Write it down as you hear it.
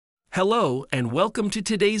Hello and welcome to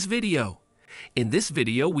today's video. In this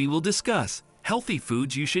video we will discuss healthy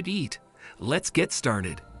foods you should eat. Let's get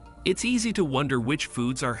started. It's easy to wonder which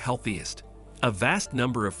foods are healthiest. A vast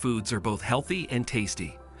number of foods are both healthy and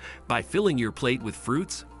tasty. By filling your plate with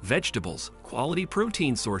fruits, vegetables, quality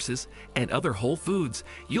protein sources, and other whole foods,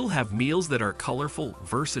 you'll have meals that are colorful,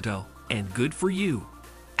 versatile, and good for you.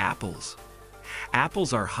 Apples.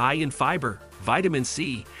 Apples are high in fiber, vitamin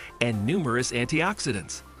C, and numerous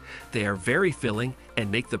antioxidants. They are very filling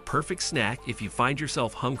and make the perfect snack if you find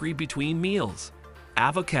yourself hungry between meals.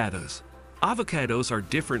 Avocados. Avocados are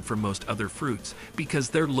different from most other fruits because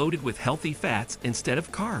they're loaded with healthy fats instead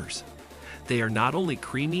of carbs. They are not only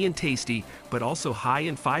creamy and tasty, but also high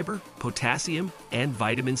in fiber, potassium, and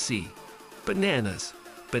vitamin C. Bananas.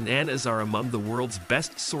 Bananas are among the world's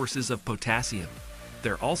best sources of potassium.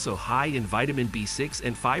 They're also high in vitamin B6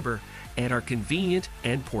 and fiber and are convenient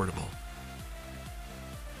and portable.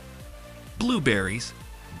 Blueberries.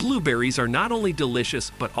 Blueberries are not only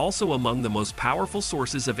delicious but also among the most powerful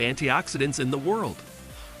sources of antioxidants in the world.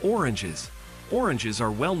 Oranges. Oranges are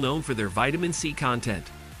well known for their vitamin C content.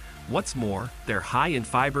 What's more, they're high in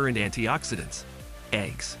fiber and antioxidants.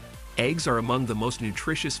 Eggs. Eggs are among the most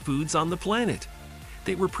nutritious foods on the planet.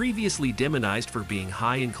 They were previously demonized for being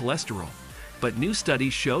high in cholesterol, but new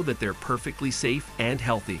studies show that they're perfectly safe and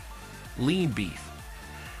healthy. Lean beef.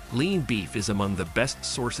 Lean beef is among the best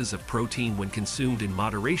sources of protein when consumed in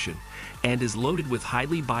moderation and is loaded with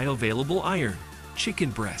highly bioavailable iron. Chicken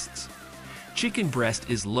breasts. Chicken breast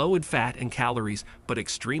is low in fat and calories but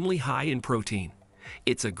extremely high in protein.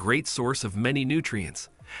 It's a great source of many nutrients.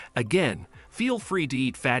 Again, feel free to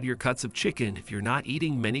eat fattier cuts of chicken if you're not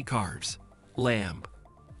eating many carbs. Lamb.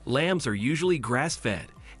 Lambs are usually grass-fed,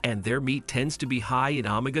 and their meat tends to be high in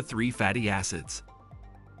omega-3 fatty acids.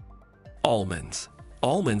 Almonds.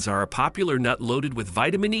 Almonds are a popular nut loaded with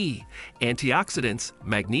vitamin E, antioxidants,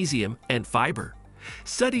 magnesium, and fiber.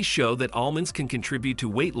 Studies show that almonds can contribute to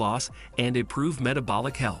weight loss and improve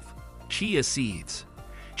metabolic health. Chia seeds.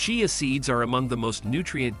 Chia seeds are among the most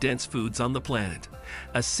nutrient-dense foods on the planet.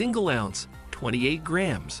 A single ounce, 28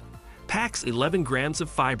 grams, packs 11 grams of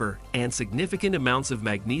fiber and significant amounts of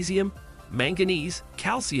magnesium, manganese,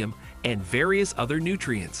 calcium, and various other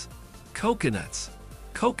nutrients. Coconuts.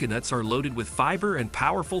 Coconuts are loaded with fiber and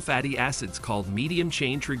powerful fatty acids called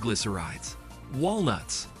medium-chain triglycerides.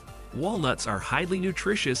 Walnuts. Walnuts are highly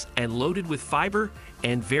nutritious and loaded with fiber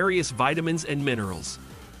and various vitamins and minerals.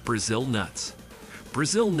 Brazil nuts.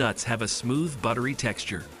 Brazil nuts have a smooth, buttery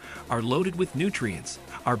texture, are loaded with nutrients,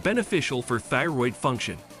 are beneficial for thyroid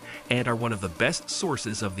function, and are one of the best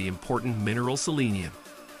sources of the important mineral selenium.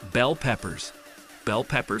 Bell peppers. Bell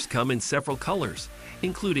peppers come in several colors,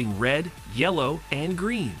 including red, yellow, and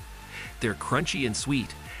green. They're crunchy and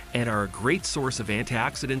sweet and are a great source of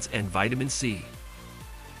antioxidants and vitamin C.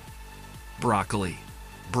 Broccoli.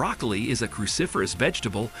 Broccoli is a cruciferous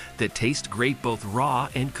vegetable that tastes great both raw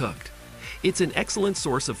and cooked. It's an excellent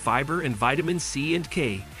source of fiber and vitamin C and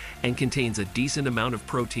K and contains a decent amount of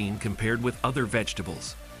protein compared with other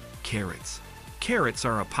vegetables. Carrots. Carrots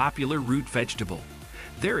are a popular root vegetable.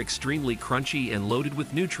 They're extremely crunchy and loaded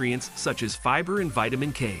with nutrients such as fiber and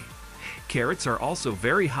vitamin K. Carrots are also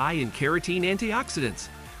very high in carotene antioxidants,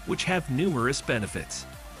 which have numerous benefits.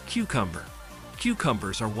 Cucumber.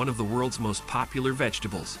 Cucumbers are one of the world's most popular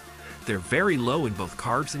vegetables. They're very low in both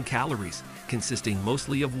carbs and calories, consisting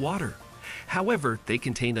mostly of water. However, they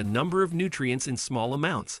contain a number of nutrients in small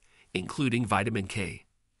amounts, including vitamin K.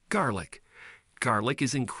 Garlic. Garlic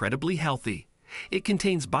is incredibly healthy. It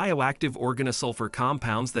contains bioactive organosulfur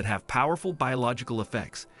compounds that have powerful biological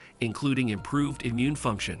effects, including improved immune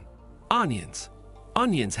function. Onions.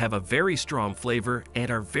 Onions have a very strong flavor and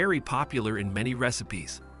are very popular in many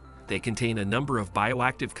recipes. They contain a number of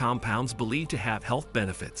bioactive compounds believed to have health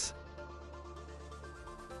benefits.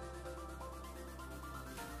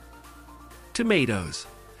 Tomatoes.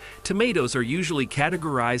 Tomatoes are usually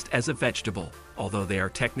categorized as a vegetable, although they are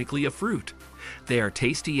technically a fruit. They are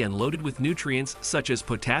tasty and loaded with nutrients such as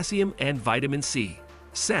potassium and vitamin C.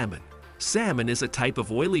 Salmon. Salmon is a type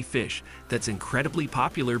of oily fish that's incredibly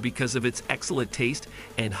popular because of its excellent taste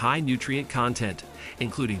and high nutrient content,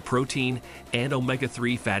 including protein and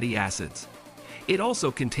omega-3 fatty acids. It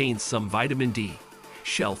also contains some vitamin D.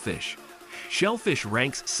 Shellfish. Shellfish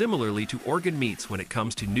ranks similarly to organ meats when it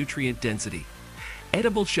comes to nutrient density.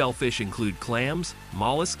 Edible shellfish include clams,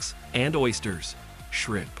 mollusks, and oysters.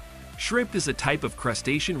 Shrimp. Shrimp is a type of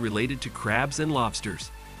crustacean related to crabs and lobsters.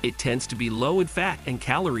 It tends to be low in fat and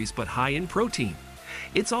calories but high in protein.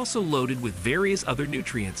 It's also loaded with various other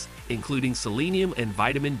nutrients, including selenium and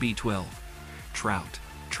vitamin B12. Trout.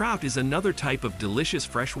 Trout is another type of delicious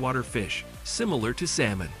freshwater fish, similar to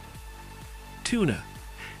salmon. Tuna.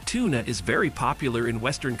 Tuna is very popular in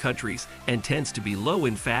Western countries and tends to be low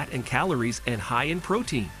in fat and calories and high in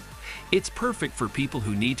protein. It's perfect for people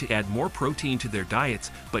who need to add more protein to their diets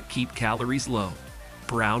but keep calories low.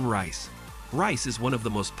 Brown rice. Rice is one of the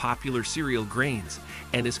most popular cereal grains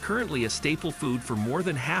and is currently a staple food for more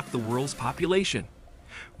than half the world's population.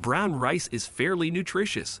 Brown rice is fairly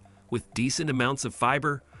nutritious, with decent amounts of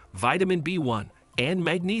fiber, vitamin B1, and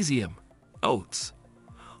magnesium. Oats.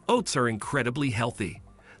 Oats are incredibly healthy.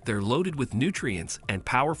 They're loaded with nutrients and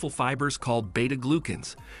powerful fibers called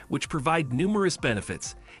beta-glucans, which provide numerous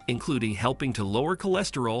benefits, including helping to lower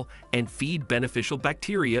cholesterol and feed beneficial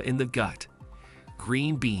bacteria in the gut.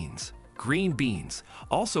 Green beans. Green beans,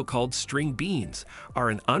 also called string beans, are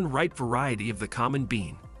an unripe variety of the common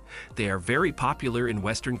bean. They are very popular in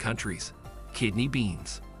Western countries. Kidney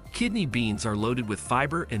beans. Kidney beans are loaded with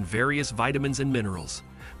fiber and various vitamins and minerals.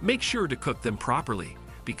 Make sure to cook them properly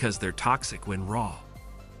because they're toxic when raw.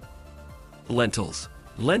 Lentils.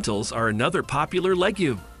 Lentils are another popular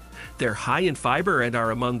legume. They're high in fiber and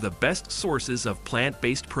are among the best sources of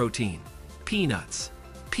plant-based protein. Peanuts.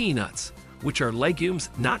 Peanuts, which are legumes,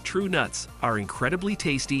 not true nuts, are incredibly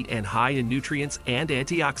tasty and high in nutrients and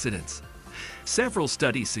antioxidants. Several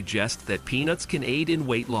studies suggest that peanuts can aid in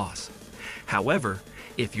weight loss. However,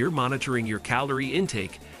 if you're monitoring your calorie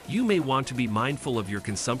intake, you may want to be mindful of your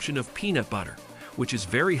consumption of peanut butter, which is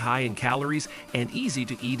very high in calories and easy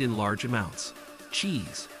to eat in large amounts.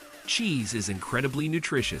 Cheese. Cheese is incredibly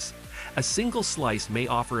nutritious. A single slice may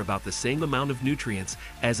offer about the same amount of nutrients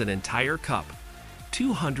as an entire cup,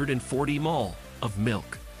 240 ml, of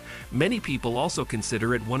milk. Many people also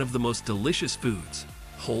consider it one of the most delicious foods.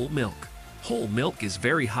 Whole milk. Whole milk is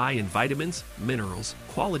very high in vitamins, minerals,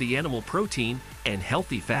 quality animal protein, and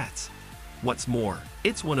healthy fats. What's more,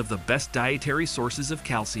 it's one of the best dietary sources of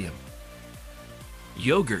calcium.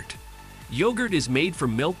 Yogurt. Yogurt is made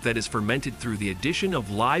from milk that is fermented through the addition of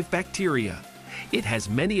live bacteria. It has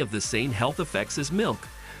many of the same health effects as milk,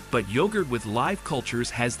 but yogurt with live cultures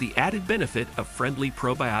has the added benefit of friendly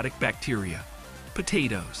probiotic bacteria.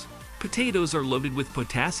 Potatoes. Potatoes are loaded with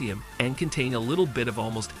potassium and contain a little bit of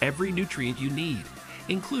almost every nutrient you need,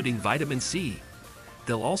 including vitamin C.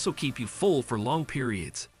 They'll also keep you full for long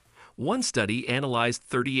periods. One study analyzed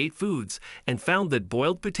 38 foods and found that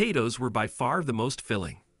boiled potatoes were by far the most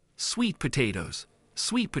filling. Sweet potatoes.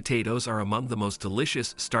 Sweet potatoes are among the most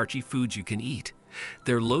delicious starchy foods you can eat.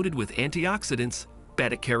 They're loaded with antioxidants,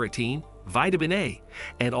 beta-carotene, vitamin A,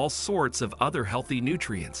 and all sorts of other healthy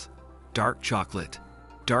nutrients. Dark chocolate.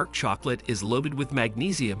 Dark chocolate is loaded with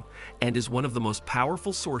magnesium and is one of the most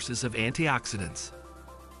powerful sources of antioxidants.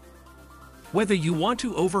 Whether you want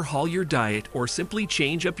to overhaul your diet or simply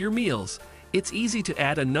change up your meals, it's easy to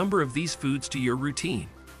add a number of these foods to your routine.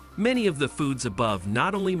 Many of the foods above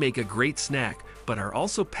not only make a great snack, but are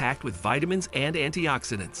also packed with vitamins and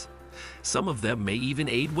antioxidants. Some of them may even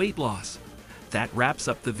aid weight loss. That wraps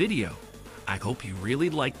up the video. I hope you really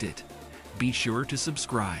liked it. Be sure to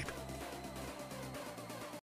subscribe.